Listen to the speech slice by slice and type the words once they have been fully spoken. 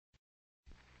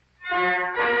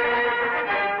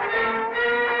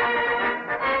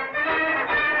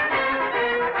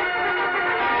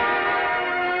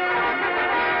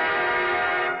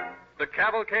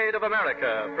Cavalcade of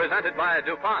America, presented by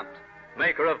DuPont,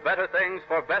 maker of better things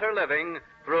for better living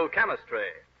through chemistry.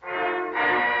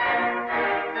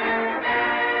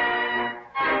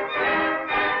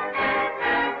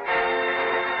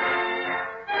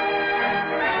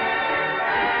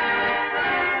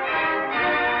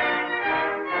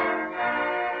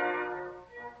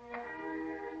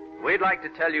 We'd like to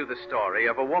tell you the story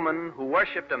of a woman who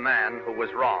worshipped a man who was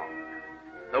wrong.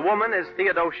 The woman is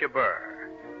Theodosia Burr.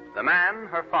 The man,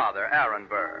 her father, Aaron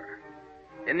Burr.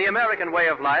 In the American way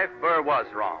of life, Burr was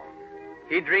wrong.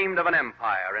 He dreamed of an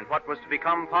empire in what was to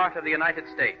become part of the United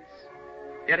States.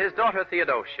 Yet his daughter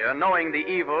Theodosia, knowing the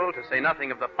evil, to say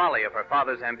nothing of the folly of her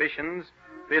father's ambitions,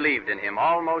 believed in him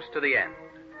almost to the end.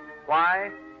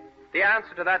 Why? The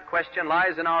answer to that question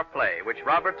lies in our play, which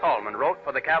Robert Tallman wrote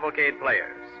for the Cavalcade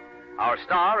Players. Our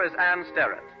star is Ann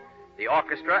Sterrett. The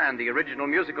orchestra and the original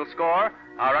musical score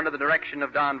are under the direction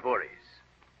of Don Voorhees.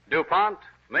 DuPont,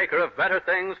 maker of better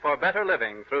things for better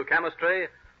living through chemistry,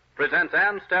 presents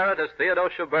Ann Sterrett as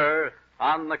Theodosia Burr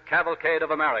on the Cavalcade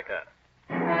of America.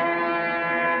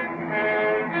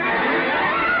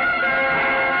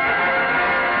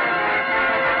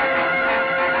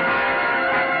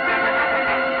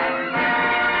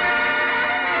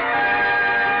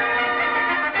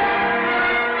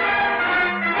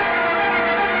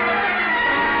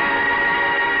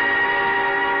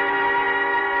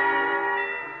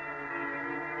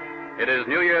 It is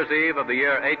New Year's Eve of the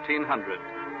year 1800.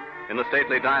 In the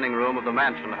stately dining room of the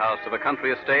mansion house of a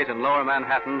country estate in lower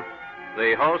Manhattan,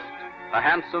 the host, a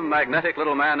handsome, magnetic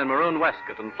little man in maroon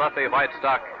waistcoat and fluffy white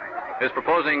stock, is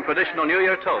proposing traditional New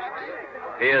Year toasts.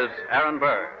 He is Aaron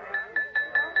Burr.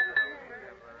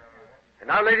 And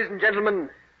now, ladies and gentlemen,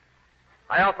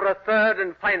 I offer a third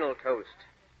and final toast.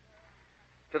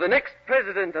 To the next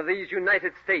president of these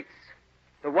United States,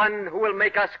 the one who will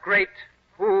make us great,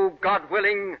 who, God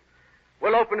willing,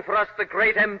 will open for us the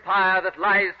great empire that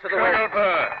lies to the west. Colonel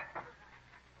Burr.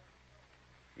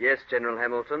 Yes, General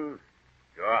Hamilton.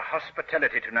 Your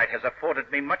hospitality tonight has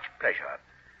afforded me much pleasure.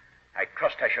 I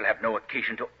trust I shall have no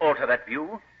occasion to alter that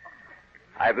view.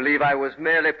 I believe I was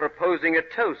merely proposing a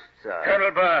toast, sir.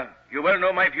 Colonel Burr, you well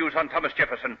know my views on Thomas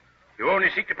Jefferson. You only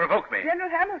seek to provoke me.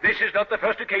 General Hamilton. This is not the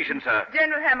first occasion, sir.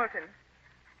 General Hamilton.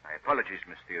 My apologies,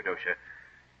 Miss Theodosia.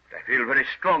 I feel very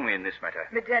strongly in this matter.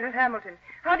 But, General Hamilton,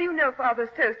 how do you know Father's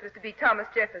toast was to be Thomas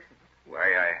Jefferson?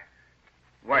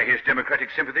 Why, his democratic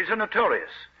sympathies are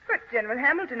notorious. But, General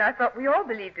Hamilton, I thought we all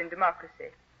believed in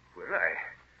democracy. Well,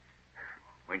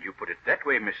 when you put it that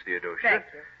way, Miss Theodosia... Thank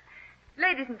you.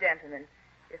 Ladies and gentlemen,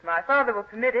 if my father will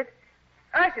permit it,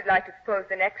 I should like to propose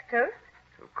the next toast.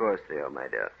 Of course, Theo, my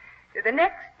dear. To the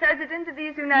next president of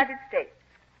these United States.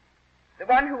 The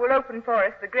one who will open for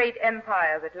us the great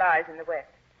empire that lies in the West.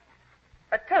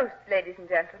 A toast, ladies and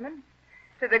gentlemen,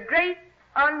 to the great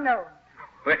unknown.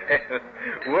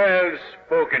 Well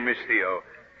spoken, Miss Theo.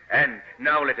 And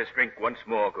now let us drink once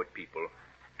more, good people,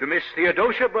 to Miss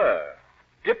Theodosia Burr,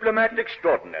 diplomat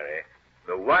extraordinary,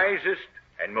 the wisest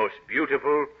and most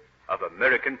beautiful of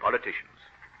American politicians.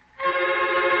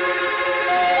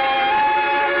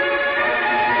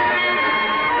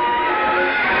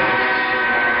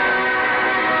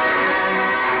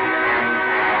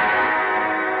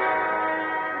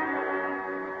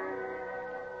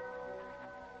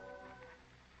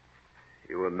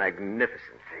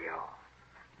 Magnificent, Theo.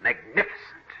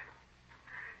 Magnificent.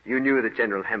 You knew that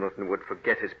General Hamilton would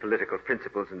forget his political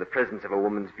principles in the presence of a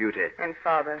woman's beauty. And,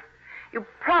 Father, you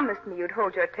promised me you'd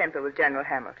hold your temper with General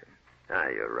Hamilton.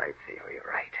 You're right, Theo,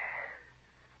 you're right.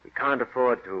 We can't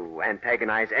afford to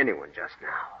antagonize anyone just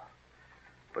now.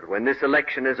 But when this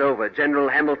election is over, General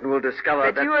Hamilton will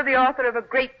discover that... you are the author of a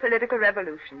great political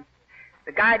revolution,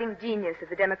 the guiding genius of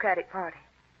the Democratic Party.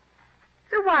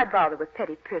 So why bother with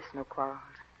petty personal quarrels?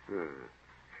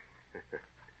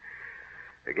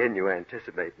 Again, you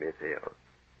anticipate me, Theo.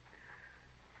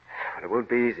 But it won't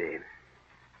be easy.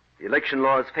 The election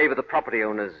laws favor the property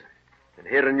owners. And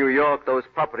here in New York, those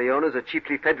property owners are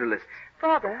chiefly Federalists.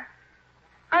 Father,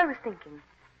 I was thinking,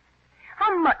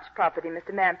 how much property must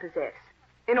a man possess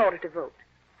in order to vote?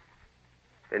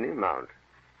 Any amount.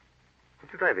 What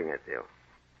are you driving at, Theo?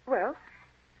 Well,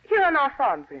 here on our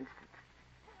farm, for instance.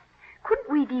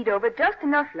 Couldn't we deed over just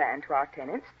enough land to our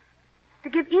tenants to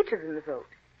give each of them the vote?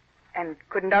 And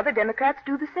couldn't other Democrats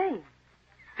do the same?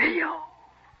 Theo,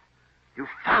 you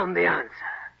found the answer.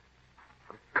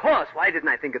 Of course, why didn't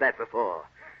I think of that before?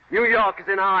 New York is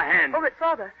in our hands. Oh, but,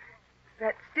 Father,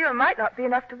 that still might not be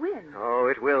enough to win. Oh,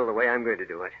 it will, the way I'm going to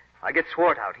do it. I'll get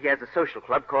Swartout. He has a social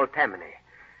club called Tammany.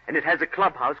 And it has a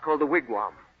clubhouse called the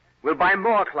Wigwam. We'll buy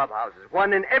more clubhouses,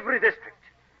 one in every district.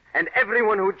 And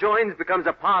everyone who joins becomes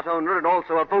a part owner and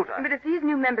also a voter. But if these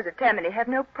new members of Tammany have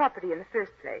no property in the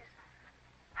first place,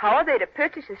 how are they to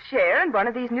purchase a share in one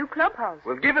of these new clubhouses?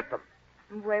 We'll give it them.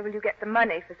 And where will you get the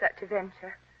money for such a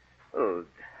venture? Oh,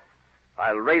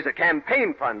 I'll raise a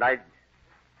campaign fund. That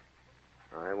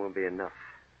won't be enough.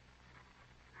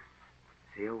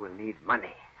 Theo will need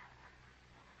money.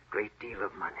 A great deal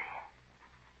of money.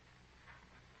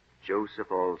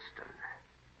 Joseph Alston.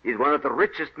 He's one of the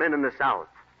richest men in the South.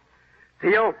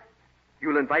 Theo,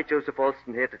 you'll invite Joseph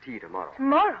Alston here to tea tomorrow.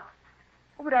 Tomorrow?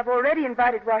 Oh, but I've already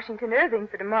invited Washington Irving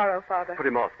for tomorrow, Father. Put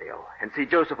him off, Theo, and see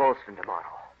Joseph Alston tomorrow.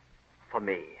 For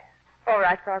me. All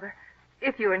right, Father,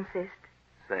 if you insist.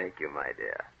 Thank you, my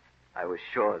dear. I was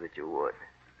sure that you would.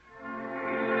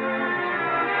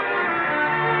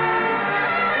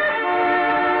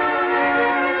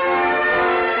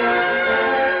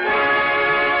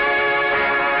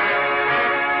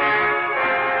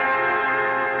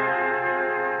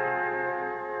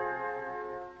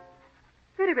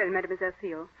 Very well, Mademoiselle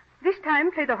Theo. This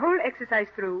time, play the whole exercise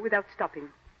through without stopping.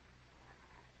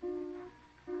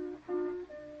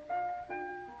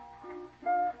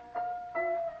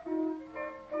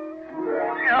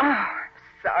 Oh,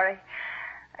 sorry.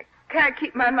 I can't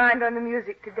keep my mind on the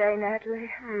music today, Natalie.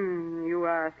 You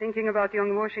are thinking about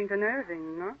young Washington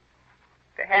Irving, no?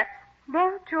 Perhaps.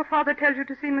 But your father tells you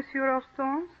to see Monsieur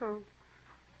Austin, so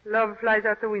love flies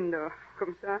out the window.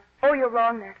 Comme ça. Oh, you're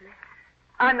wrong, Natalie.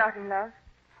 I'm not in love.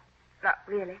 Not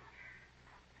really.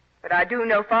 But I do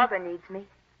know Father needs me.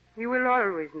 He will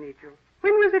always need you.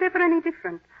 When was it ever any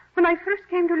different? When I first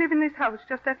came to live in this house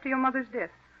just after your mother's death,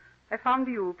 I found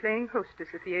you playing hostess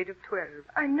at the age of 12.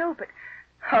 I know, but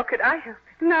how could I help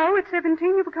it? Now, at 17,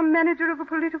 you become manager of a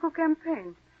political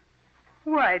campaign.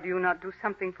 Why do you not do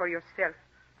something for yourself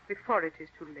before it is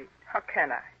too late? How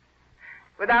can I?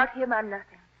 Without him, I'm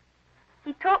nothing.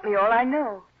 He taught me all I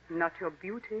know. Not your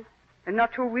beauty, and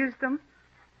not your wisdom.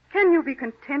 Can you be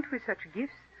content with such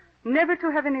gifts? Never to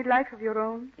have any life of your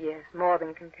own? Yes, more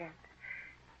than content.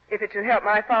 If it should help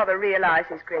my father realize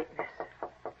his greatness.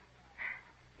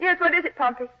 Yes, what is it,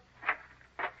 Pompey?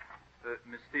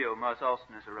 Miss Theo, Mars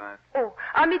Austin has arrived. Oh,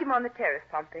 I'll meet him on the terrace,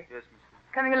 Pompey. Yes, Miss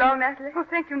Theo. Coming along, Natalie? Oh,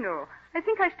 thank you, no. I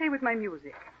think I stay with my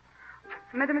music.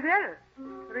 Mademoiselle,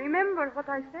 remember what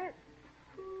I said.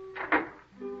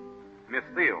 Miss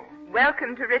Theo,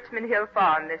 Welcome to Richmond Hill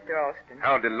Farm, Mr. Austin.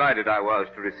 how delighted I was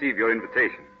to receive your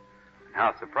invitation. And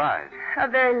how surprised. How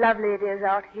very lovely it is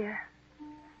out here.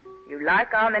 You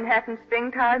like our Manhattan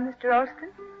springtime, Mr. Austin?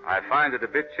 I find it a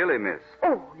bit chilly, miss.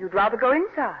 Oh, you'd rather go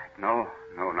inside. No,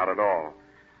 not at all.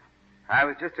 I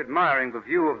was just admiring the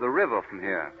view of the river from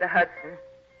here. The Hudson.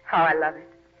 How I love it.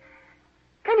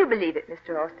 Can you believe it,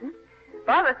 Mr. Austin?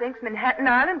 Father thinks Manhattan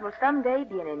Island will someday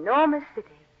be an enormous city.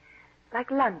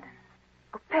 Like London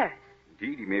or Paris.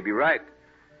 Indeed, he may be right.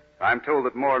 I'm told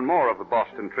that more and more of the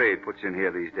Boston trade puts in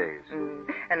here these days.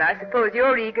 And I suppose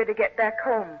you're eager to get back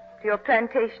home to your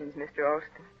plantations, Mr.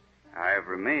 Austin. I have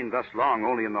remained thus long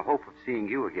only in the hope of seeing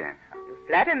you again. You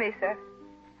flatter me, sir.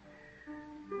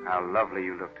 How lovely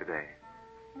you look today.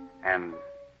 And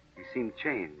you seem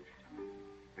changed.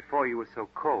 Before you were so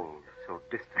cold, so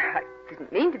distant. I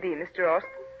didn't mean to be, Mr. Austin.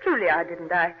 Truly I didn't.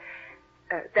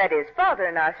 That is, Father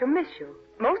and I shall miss you.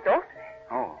 Most awfully.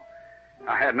 Oh,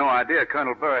 I had no idea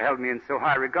Colonel Burr held me in so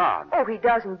high regard. Oh, he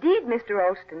does indeed, Mr.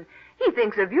 Austin. He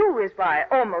thinks of you as, why,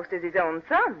 almost as his own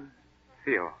son.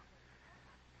 Theo,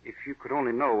 if you could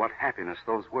only know what happiness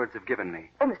those words have given me.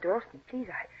 Oh, Mr. Austin, please,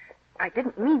 I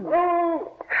didn't mean...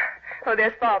 Oh,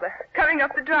 there's Father, coming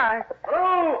up the drive.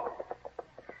 Hello!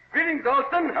 Greetings,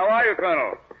 Alston. How are you,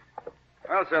 Colonel?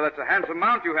 Well, sir, that's a handsome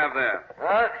mount you have there.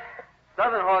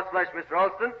 Southern horseflesh, Mr.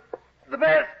 Alston. The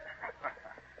best.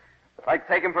 Like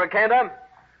to take him for a canter?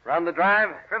 Round the drive?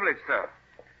 Privileged, sir.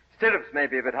 Stirrups may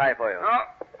be a bit high for you. Oh,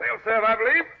 they'll serve, I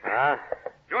believe. Ah.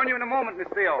 Join you in a moment, Miss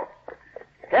Theo.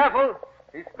 Careful.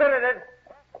 He's spirited.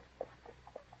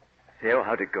 Theo,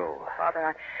 how'd it go?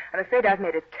 Father, I'm afraid I've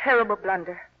made a terrible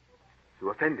blunder. You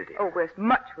offended him. Oh, worse,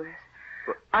 much worse.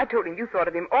 What? I told him you thought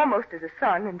of him almost as a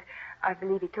son, and I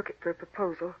believe he took it for a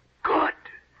proposal. Good.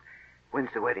 When's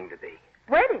the wedding to be?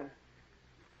 Wedding?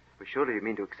 Well, surely you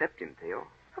mean to accept him, Theo.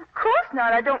 Of course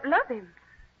not. I don't love him.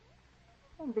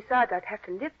 And besides, I'd have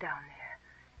to live down there.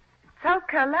 In South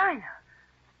Carolina.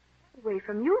 Away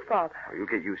from you, Father. Oh, you'll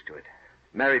get used to it.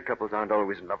 Married couples aren't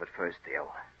always in love at first,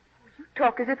 Theo. You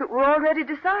talk as if it were already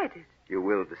decided. You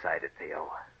will decide it, Theo.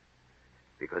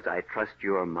 Because I trust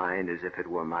your mind as if it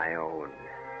were my own.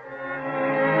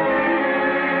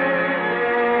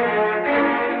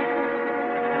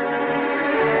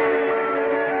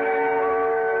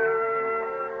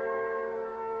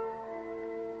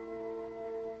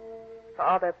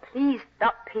 Father, please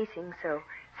stop pacing so.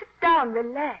 Sit down,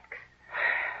 relax.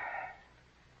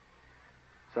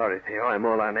 Sorry, Theo, I'm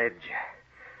all on edge.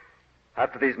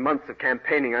 After these months of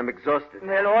campaigning, I'm exhausted.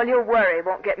 Well, all your worry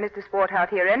won't get Mr. Swarthout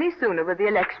here any sooner with the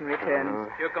election returns.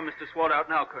 Here comes Mr. Swarthout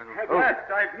now, Colonel. At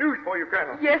last, I've news for you,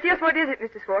 Colonel. Yes, what is it,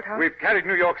 Mr. Swarthout? We've carried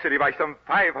New York City by some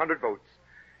 500 votes.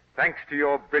 Thanks to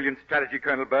your brilliant strategy,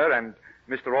 Colonel Burr, and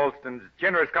Mr. Alston's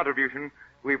generous contribution,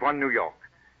 we've won New York.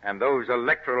 And those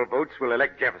electoral votes will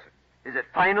elect Jefferson. Is it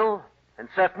final and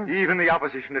certain? Even the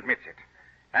opposition admits it.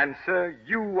 And, sir,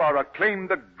 you are acclaimed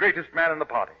the greatest man in the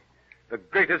party. The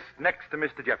greatest next to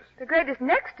Mr. Jefferson. The greatest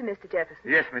next to Mr. Jefferson?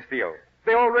 Yes, Miss Theo.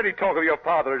 They already talk of your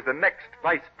father as the next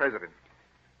vice president.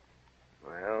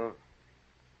 Well,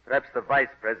 perhaps the vice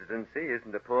presidency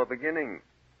isn't a poor beginning.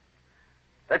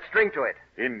 Let's drink to it.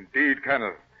 Indeed,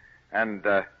 Colonel. And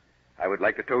I would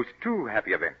like to toast two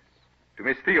happy events. To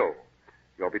Miss Theo,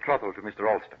 your betrothal to Mr.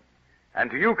 Alston.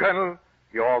 And to you, Colonel,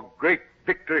 your great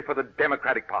victory for the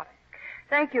Democratic Party.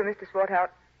 Thank you, Mr. Swarthout.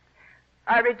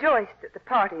 I rejoice that the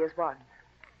party has won.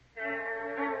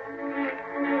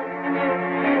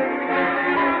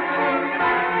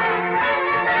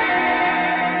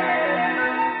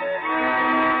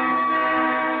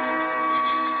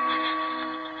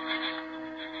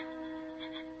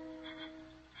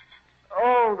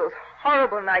 Oh, those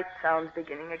horrible night sounds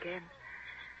beginning again.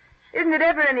 Isn't it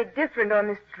ever any different on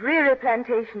this dreary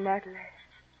plantation, Natalie?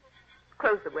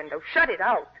 Close the window. Shut it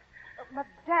out.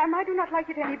 Madame, I do not like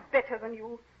it any better than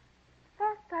you.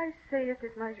 But I say it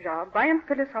is my job. I am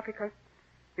philosophical.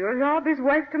 Your job is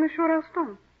wife to Monsieur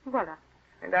Alston. Voila.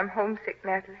 And I'm homesick,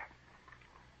 Natalie.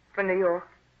 For New York.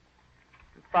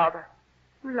 And Father.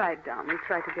 Lie down and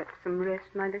try to get some rest,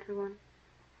 my little one.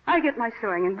 I get my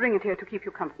sewing and bring it here to keep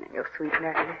you company. You're sweet,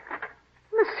 Natalie.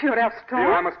 Monsieur Alston.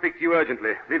 Theo, I must speak to you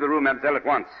urgently. Leave the room, mademoiselle, at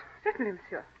once. Certainly,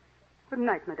 monsieur. Good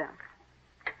night, madame.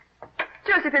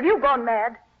 Joseph, have you gone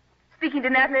mad? Speaking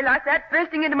to Natalie like that,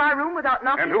 bursting into my room without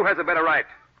knocking. And who has a better right?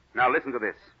 Now listen to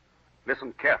this.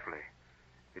 Listen carefully.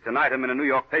 It's an item in a New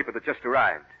York paper that just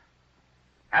arrived.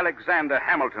 Alexander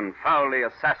Hamilton foully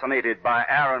assassinated by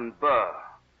Aaron Burr.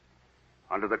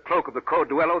 Under the cloak of the Code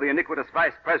Duello, the iniquitous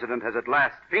vice president has at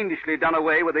last fiendishly done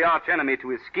away with the archenemy to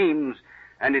his schemes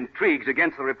and intrigues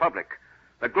against the Republic.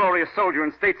 The glorious soldier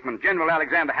and statesman, General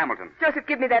Alexander Hamilton. Joseph,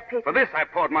 give me that paper. For this, I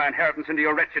poured my inheritance into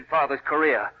your wretched father's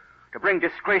career. To bring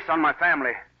disgrace on my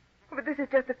family. Oh, but this is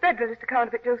just the Federalist account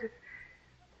of it, Joseph.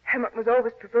 Hamilton was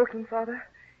always provoking, Father.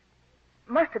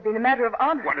 Must have been a matter of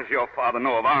honor. What does your father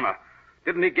know of honor?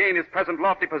 Didn't he gain his present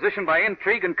lofty position by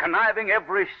intrigue and conniving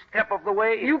every step of the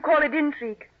way? You call it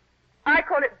intrigue. I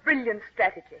call it brilliant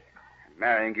strategy. And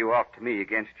marrying you off to me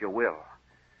against your will.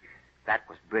 That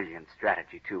was brilliant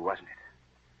strategy, too, wasn't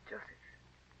it? Joseph,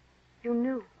 you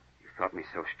knew. You thought me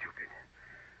so stupid.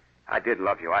 I did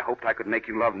love you. I hoped I could make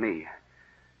you love me.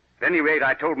 At any rate,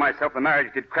 I told myself the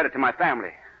marriage did credit to my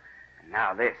family. And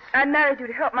now this. I married you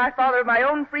to help my father of my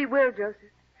own free will, Joseph.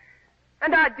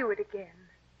 And I'd do it again.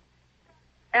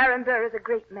 Aaron Burr is a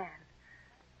great man.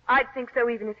 I'd think so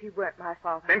even if he weren't my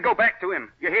father. Then go back to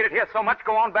him. You hate it here so much,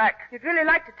 go on back. You'd really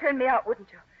like to turn me out,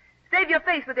 wouldn't you? Save your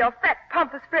face with your fat,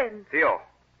 pompous friends. Theo.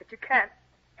 But you can't.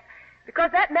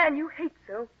 Because that man you hate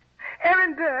so,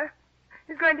 Aaron Burr,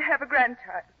 is going to have a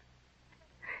grandchild.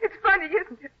 It's funny,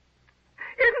 isn't it?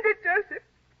 Isn't it, Joseph?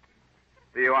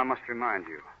 Theo, I must remind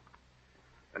you.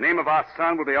 The name of our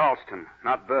son will be Alston,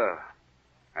 not Burr.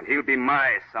 And he'll be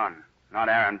my son, not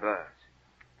Aaron Burr's.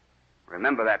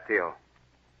 Remember that, Theo.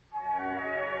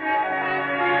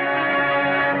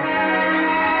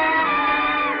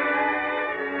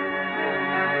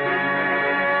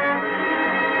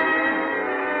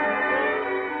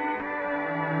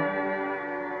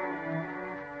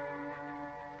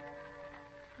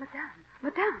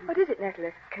 Madame. What is it,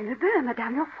 Natalie? Colonel Burr,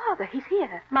 madame, your father. He's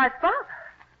here. My father?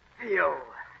 Theo.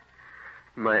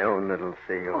 My own little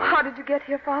Theo. Oh, how did you get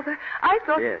here, Father? I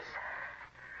thought... Yes.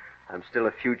 I'm still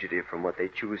a fugitive from what they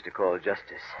choose to call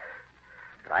justice.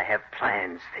 But I have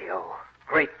plans, Theo.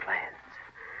 Great plans.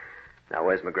 Now,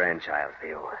 where's my grandchild,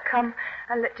 Theo? Oh, come,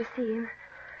 I'll let you see him.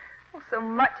 Oh, so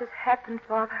much has happened,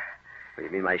 Father. What, you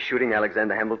mean my shooting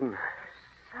Alexander Hamilton?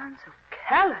 Sounds so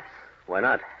callous. Why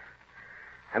not?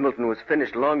 Hamilton was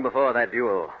finished long before that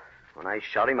duel. When I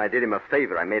shot him, I did him a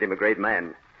favor. I made him a great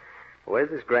man. Where's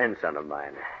this grandson of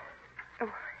mine? Oh,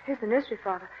 here's the nursery,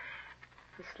 Father.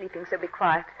 He's sleeping, so be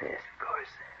quiet. Yes, of course.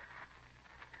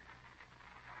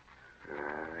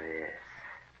 Ah, yes.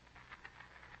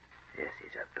 Yes,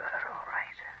 he's a Burr, all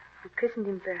right. We christened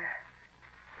him Burr.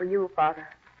 For you, Father.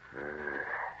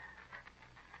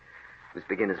 Must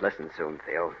begin his lesson soon,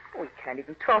 Theo. Oh, he can't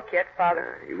even talk yet,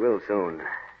 Father. He will soon.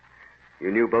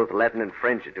 You knew both Latin and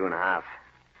French at 2.5.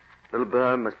 Little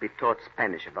Burr must be taught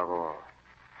Spanish above all.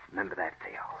 Remember that,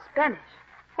 Theo. Spanish?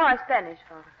 Why Spanish,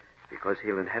 Father? Because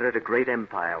he'll inherit a great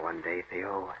empire one day,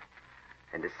 Theo.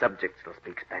 And his subjects will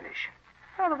speak Spanish.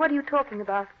 Father, what are you talking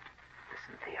about?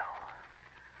 Listen, Theo.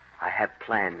 I have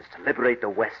plans to liberate the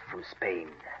West from Spain.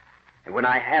 And when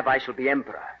I have, I shall be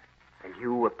emperor. And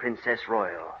you a princess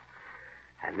royal.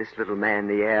 And this little man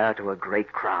the heir to a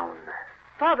great crown.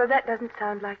 Father, that doesn't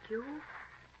sound like you.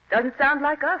 Doesn't sound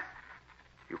like us.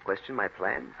 You question my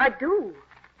plan? I do.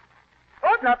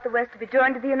 Ought not the West to be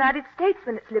joined to the United States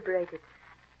when it's liberated?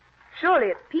 Surely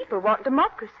its people want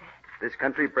democracy. This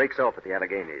country breaks off at the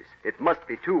Alleghenies. It must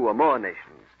be 2 or more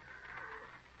nations.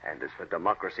 And as for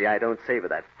democracy, I don't savor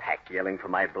that pack yelling for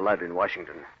my blood in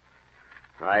Washington.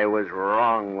 I was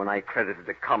wrong when I credited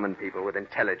the common people with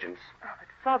intelligence. Oh, but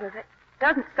Father, that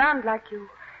doesn't sound like you.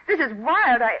 This is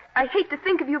wild. I hate to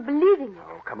think of you believing it.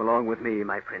 Oh, come along with me,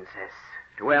 my princess,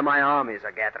 to where my armies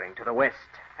are gathering, to the west.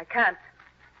 I can't.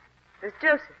 There's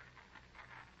Joseph.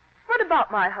 What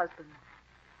about my husband?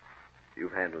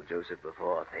 You've handled Joseph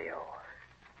before, Theo.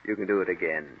 You can do it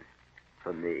again.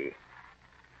 For me.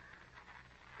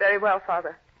 Very well,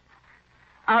 Father.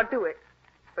 I'll do it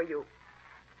for you.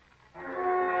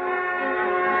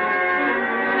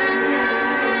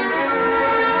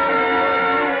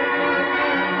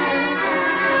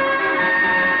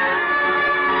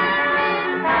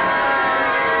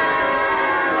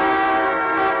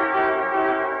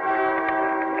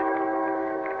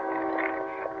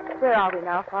 Where are we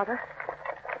now, Father?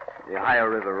 The Ohio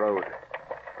River Road.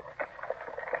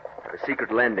 A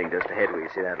secret landing just ahead where you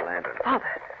see that lantern. Father,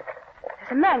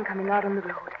 there's a man coming out on the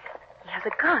road. He has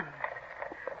a gun.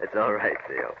 It's all right,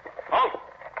 Theo. Halt!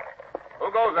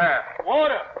 Who goes there?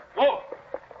 Water! Whoa!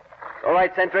 All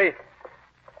right, sentry.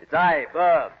 It's I,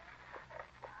 Burr.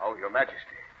 Oh, Your Majesty.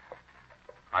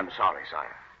 I'm sorry,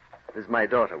 sire. This is my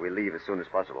daughter. We'll leave as soon as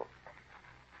possible.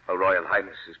 Her Royal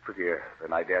Highness is prettier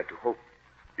than I dare to hope,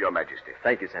 Your Majesty.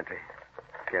 Thank you, sentry.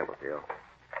 Careful, Theo.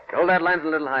 Hold that lantern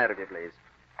a little higher, if you please.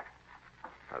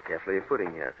 How carefully you're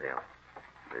footing here, Theo.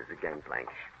 There's the gangplank.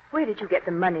 Where did you get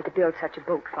the money to build such a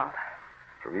boat, Father?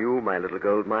 From you, my little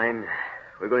gold mine.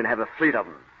 We're going to have a fleet of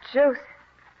them. Joseph,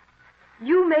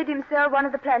 you made him sell one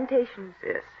of the plantations.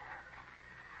 Yes.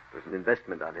 It was an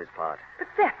investment on his part. But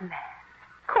that man,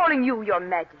 calling you Your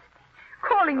Majesty,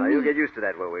 calling me... You'll get used to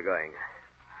that where we're going.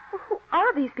 Well, who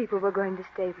are these people we're going to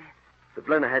stay with? The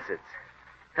Blennerhassetts.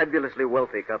 Fabulously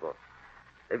wealthy couple.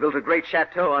 They built a great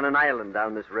chateau on an island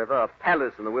down this river, a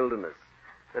palace in the wilderness.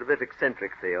 They're a bit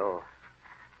eccentric, Theo.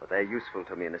 But they're useful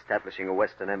to me in establishing a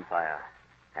Western empire.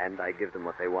 And I give them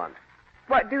what they want.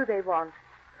 What do they want?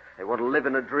 They want to live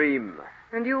in a dream.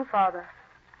 And you, Father?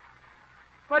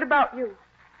 What about you?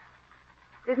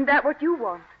 Isn't that what you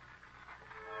want?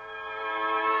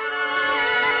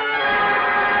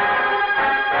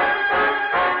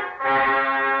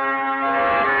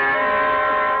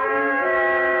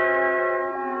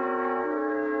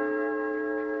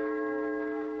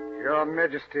 Your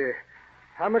Majesty,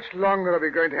 how much longer are we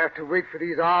going to have to wait for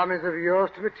these armies of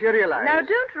yours to materialize? Now,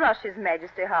 don't rush His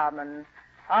Majesty, Harmon.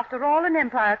 After all, an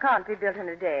empire can't be built in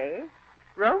a day.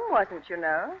 Rome wasn't, you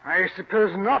know. I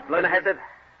suppose not. Blennerhassett,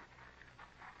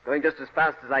 going just as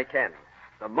fast as I can.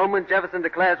 The moment Jefferson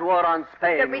declares war on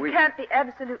Spain, But we can't be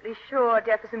absolutely sure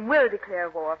Jefferson will declare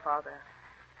war, Father.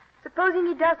 Supposing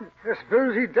he doesn't. I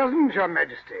suppose he doesn't, Your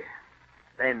Majesty.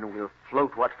 Then we'll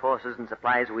float what forces and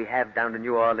supplies we have down to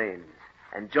New Orleans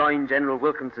and join General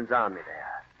Wilkinson's army there.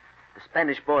 The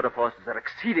Spanish border forces are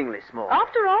exceedingly small.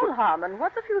 After all, Harmon,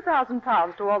 what's a few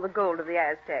 £1,000s to all the gold of the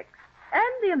Aztecs? And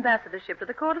the ambassadorship to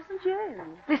the court of St.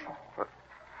 James. Listen.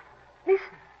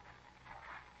 Listen.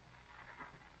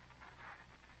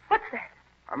 What's that?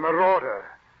 A marauder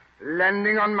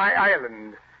landing on my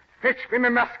island. Fetch me my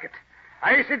musket.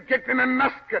 I said get me my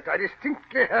musket. I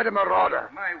distinctly heard a marauder.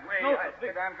 My way, I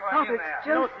think I'm going Father, it's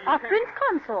Joseph. Our prince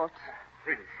consort.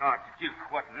 Prince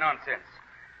Archduke, what nonsense.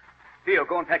 Theo,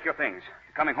 go and pack your things.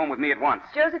 You're coming home with me at once.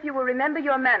 Joseph, you will remember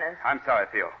your manners. I'm sorry,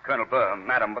 Theo. Colonel Burr,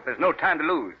 madam, but there's no time to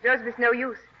lose. Joseph, it's no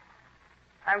use.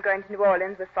 I'm going to New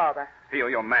Orleans with Father. Theo,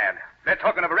 you're mad. They're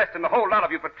talking of arresting the whole lot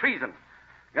of you for treason.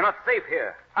 You're not safe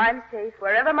here. I'm safe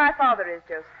wherever my father is,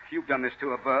 Joseph. You've done this to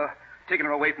her, Burr. Taken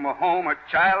her away from her home, her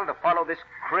child, to follow this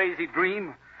crazy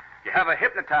dream. You have her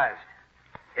hypnotized.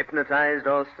 Hypnotized,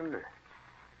 Alston?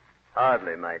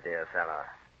 Hardly, my dear fellow.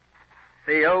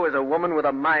 Theo is a woman with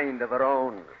a mind of her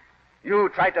own. You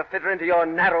tried to fit her into your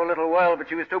narrow little world, but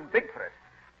she was too big for it.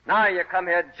 Now you come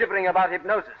here gibbering about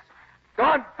hypnosis. Go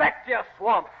on back to your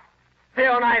swamp.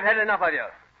 Theo and I have had enough of you.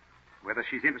 Whether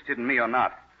she's interested in me or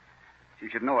not, she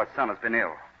should know her son has been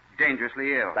ill.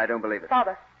 Dangerously ill. I don't believe it.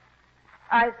 Father,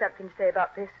 I've something to say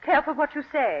about this. Careful what you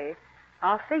say.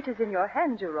 Our fate is in your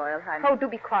hands, Your Royal Highness. Oh, do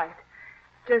be quiet.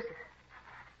 Joseph,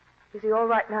 is he all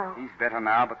right now? He's better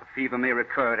now, but the fever may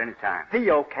recur at any time.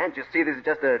 Theo, can't you see this is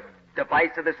just a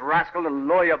device of this rascal to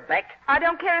lure you back? I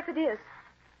don't care if it is.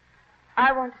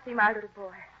 I want to see my little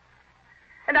boy.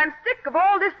 And I'm sick of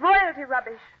all this royalty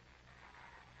rubbish.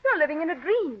 You're living in a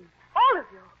dream. All of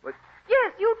you. What?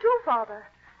 Yes, you too, Father.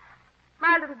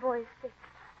 My little boy is sick.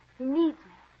 He needs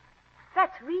me.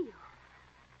 That's real.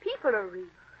 People are real.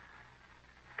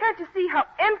 Can't you see how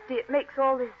empty it makes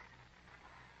all this?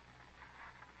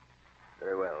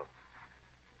 Very well.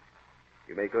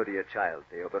 You may go to your child,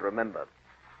 Theo, but remember,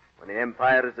 when the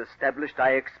Empire is established,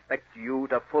 I expect you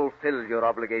to fulfill your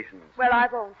obligations. Well, I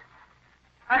won't.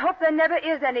 I hope there never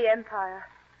is any empire.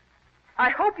 I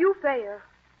hope you fail.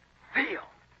 Theo!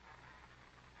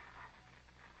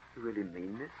 You really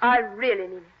mean this? I really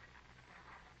mean it.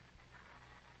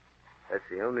 That's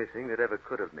the only thing that ever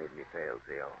could have made me fail,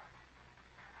 Theo.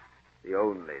 The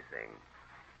only thing.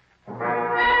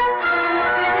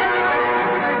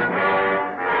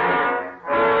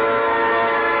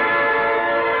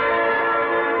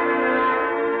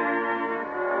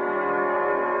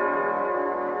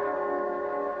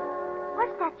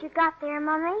 What's that you got there,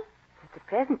 Mummy? It's a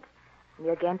present from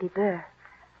your Gampy Burr.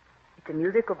 It's a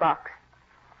musical box.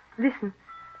 Listen.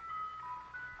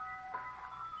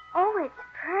 Oh, it's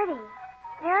pretty.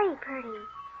 Very pretty.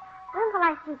 When will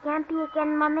I see Gampy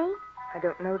again, Mummy? I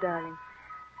don't know, darling.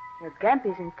 Your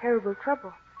Gampy's in terrible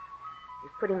trouble.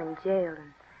 You've put him in jail,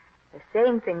 and they're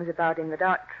saying things about him that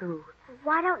aren't true.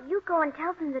 Why don't you go and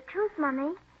tell them the truth,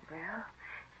 Mummy? Well,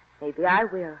 maybe I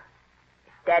will,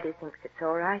 if Daddy thinks it's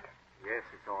all right. Yes,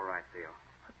 it's all right, Theo.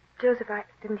 Joseph, I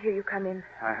didn't hear you come in.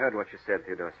 I heard what you said,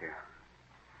 Theodosia.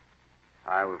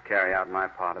 I will carry out my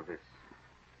part of this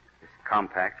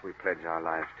compact we pledge our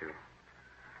lives to.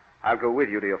 I'll go with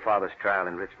you to your father's trial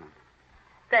in Richmond.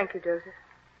 Thank you, Joseph.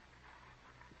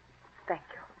 Thank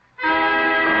you.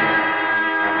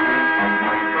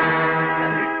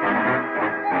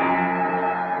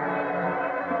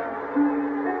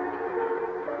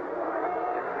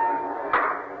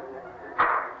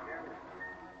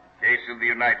 Case of the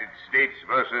United States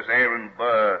versus Aaron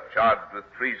Burr, charged with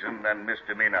treason and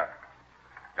misdemeanor.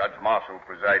 Judge Marshall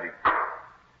presiding.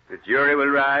 The jury will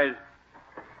rise.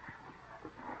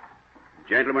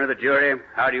 Gentlemen of the jury,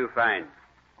 how do you find?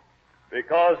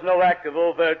 Because no act of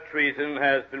overt treason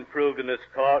has been proved in this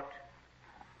court,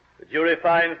 the jury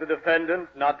finds the defendant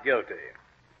not guilty.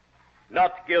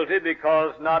 Not guilty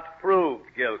because not proved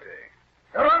guilty.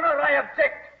 Your Honor, I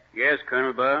object. Yes,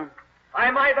 Colonel Burr?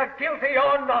 I'm either guilty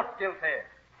or not guilty.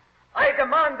 I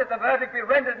demand that the verdict be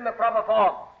rendered in the proper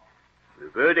form. The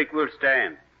verdict will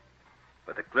stand,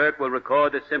 but the clerk will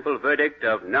record the simple verdict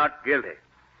of not guilty.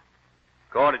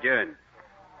 Court adjourned.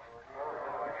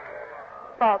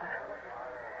 Father.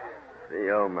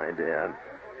 Theo, my dear.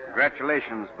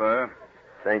 Congratulations, Burr.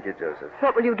 Thank you, Joseph.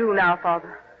 What will you do now,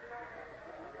 Father?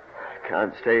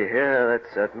 Can't stay here,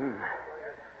 that's certain.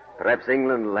 Perhaps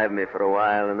England will have me for a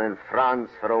while, and then France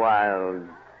for a while.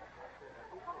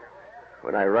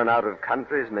 When I run out of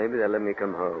countries, maybe they'll let me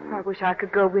come home. I wish I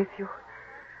could go with you.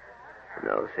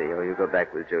 No, Theo, you go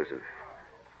back with Joseph.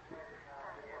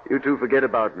 You two forget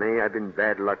about me. I've been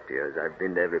bad luck to you, as I've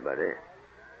been to everybody.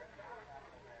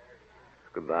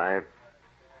 Goodbye.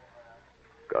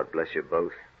 God bless you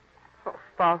both. Oh,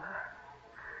 Father.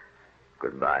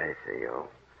 Goodbye, Theo.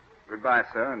 Goodbye,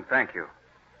 sir, and thank you.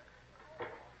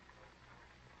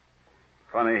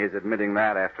 Funny his admitting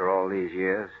that after all these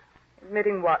years.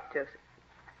 Admitting what, Joseph?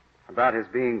 About his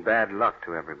being bad luck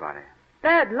to everybody.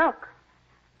 Bad luck.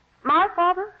 My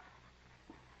father?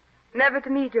 Never to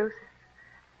me, Joseph.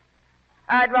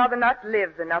 I'd rather not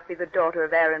live than not be the daughter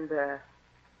of Aaron Burr.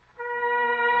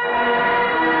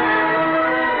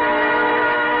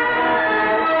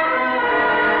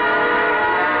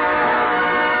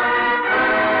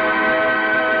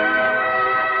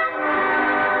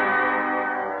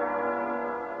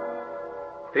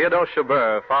 Theodosia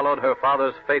Burr followed her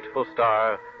father's fateful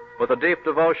star with a deep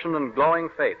devotion and glowing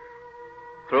faith.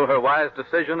 Through her wise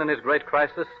decision in his great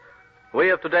crisis, we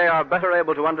of today are better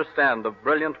able to understand the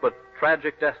brilliant but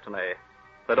tragic destiny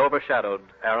that overshadowed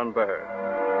Aaron Burr.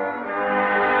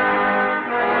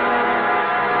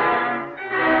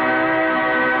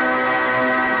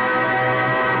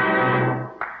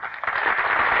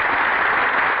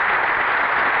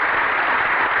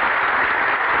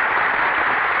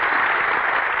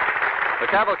 The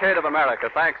Cavalcade of America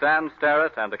thanks Ann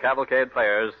Starrett and the Cavalcade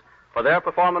players for their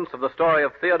performance of the story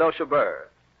of Theodosia Burr.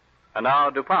 And now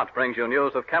DuPont brings you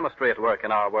news of chemistry at work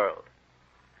in our world.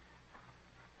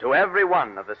 To every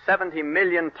one of the 70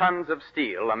 million tons of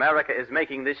steel America is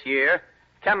making this year,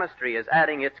 chemistry is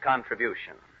adding its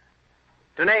contribution.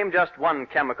 To name just one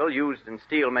chemical used in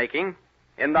steel making,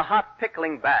 in the hot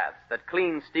pickling baths that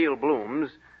clean steel blooms,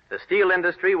 the steel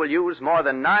industry will use more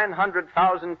than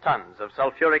 900,000 tons of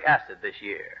sulfuric acid this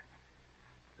year.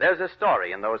 There's a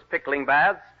story in those pickling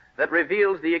baths that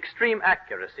reveals the extreme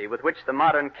accuracy with which the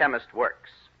modern chemist works.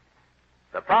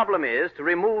 The problem is to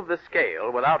remove the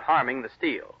scale without harming the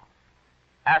steel.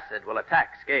 Acid will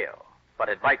attack scale, but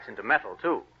it bites into metal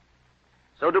too.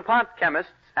 So DuPont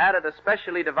chemists added a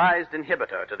specially devised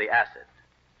inhibitor to the acid.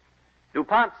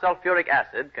 DuPont sulfuric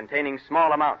acid, containing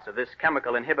small amounts of this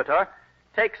chemical inhibitor,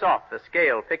 takes off the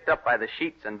scale picked up by the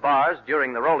sheets and bars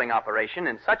during the rolling operation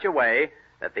in such a way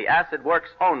that the acid works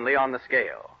only on the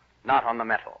scale, not on the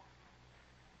metal.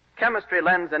 Chemistry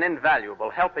lends an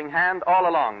invaluable helping hand all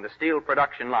along the steel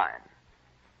production line.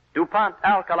 DuPont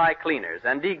alkali cleaners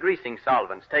and degreasing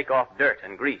solvents take off dirt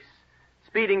and grease,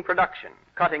 speeding production,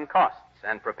 cutting costs,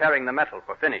 and preparing the metal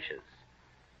for finishes.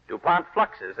 DuPont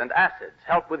fluxes and acids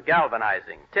help with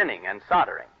galvanizing, tinning, and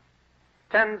soldering.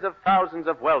 Tens of thousands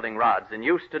of welding rods in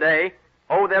use today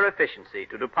owe their efficiency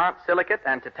to DuPont silicate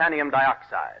and titanium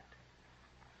dioxide.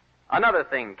 Another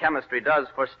thing chemistry does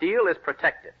for steel is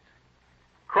protect it.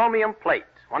 Chromium plate,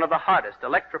 one of the hardest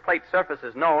electroplate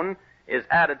surfaces known, is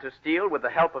added to steel with the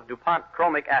help of DuPont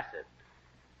chromic acid.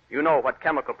 You know what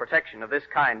chemical protection of this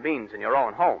kind means in your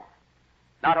own home.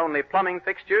 Not only plumbing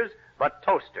fixtures, but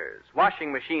toasters,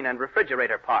 washing machine and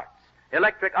refrigerator parts,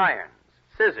 electric irons,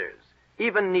 scissors,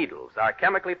 even needles are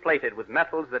chemically plated with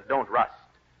metals that don't rust.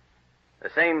 The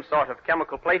same sort of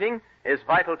chemical plating is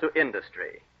vital to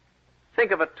industry.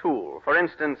 Think of a tool, for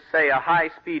instance, say a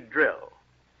high-speed drill.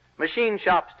 Machine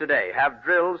shops today have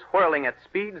drills whirling at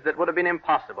speeds that would have been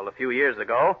impossible a few years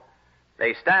ago.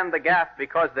 They stand the gaff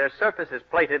because their surface is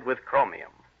plated with chromium.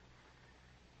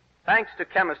 Thanks to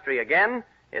chemistry again,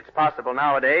 it's possible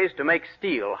nowadays to make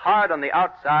steel hard on the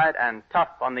outside and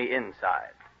tough on the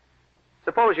inside.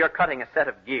 Suppose you're cutting a set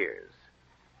of gears.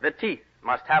 The teeth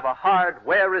must have a hard,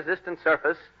 wear-resistant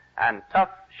surface and tough,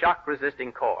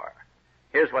 shock-resisting core.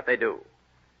 Here's what they do.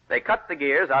 They cut the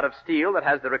gears out of steel that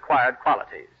has the required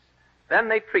qualities. Then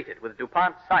they treat it with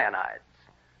DuPont cyanides.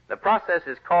 The process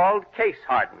is called case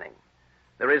hardening.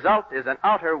 The result is an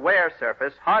outer wear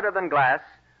surface harder than glass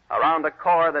around a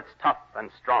core that's tough and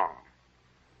strong.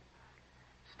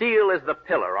 Steel is the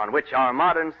pillar on which our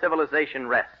modern civilization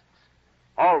rests.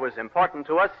 Always important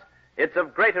to us, it's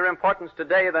of greater importance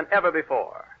today than ever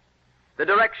before. The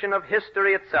direction of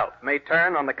history itself may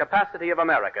turn on the capacity of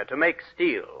America to make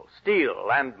steel,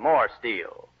 and more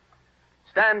steel.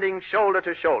 Standing shoulder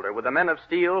to shoulder with the men of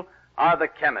steel are the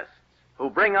chemists who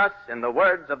bring us, in the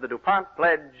words of the DuPont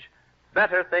pledge,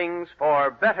 better things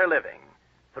for better living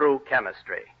through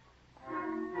chemistry.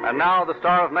 And now the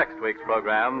star of next week's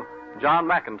program, John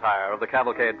McIntyre of the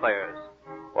Cavalcade Players.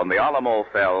 When the Alamo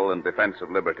fell in defense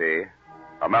of liberty,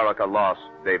 America lost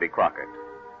Davy Crockett.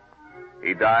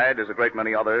 He died, as a great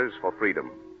many others, for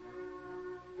freedom.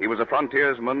 He was a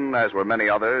frontiersman, as were many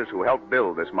others who helped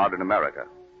build this modern America.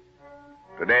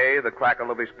 Today, the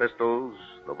crackle of his pistols,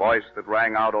 the voice that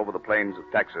rang out over the plains of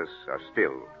Texas are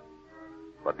stilled.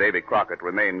 But Davy Crockett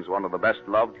remains one of the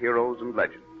best-loved heroes and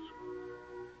legends.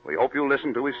 We hope you'll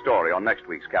listen to his story on next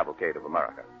week's Cavalcade of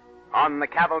America. On the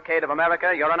Cavalcade of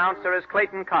America, your announcer is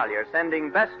Clayton Collier, sending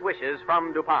best wishes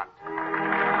from DuPont.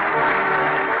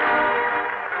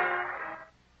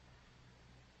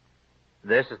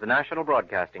 This is the National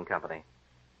Broadcasting Company.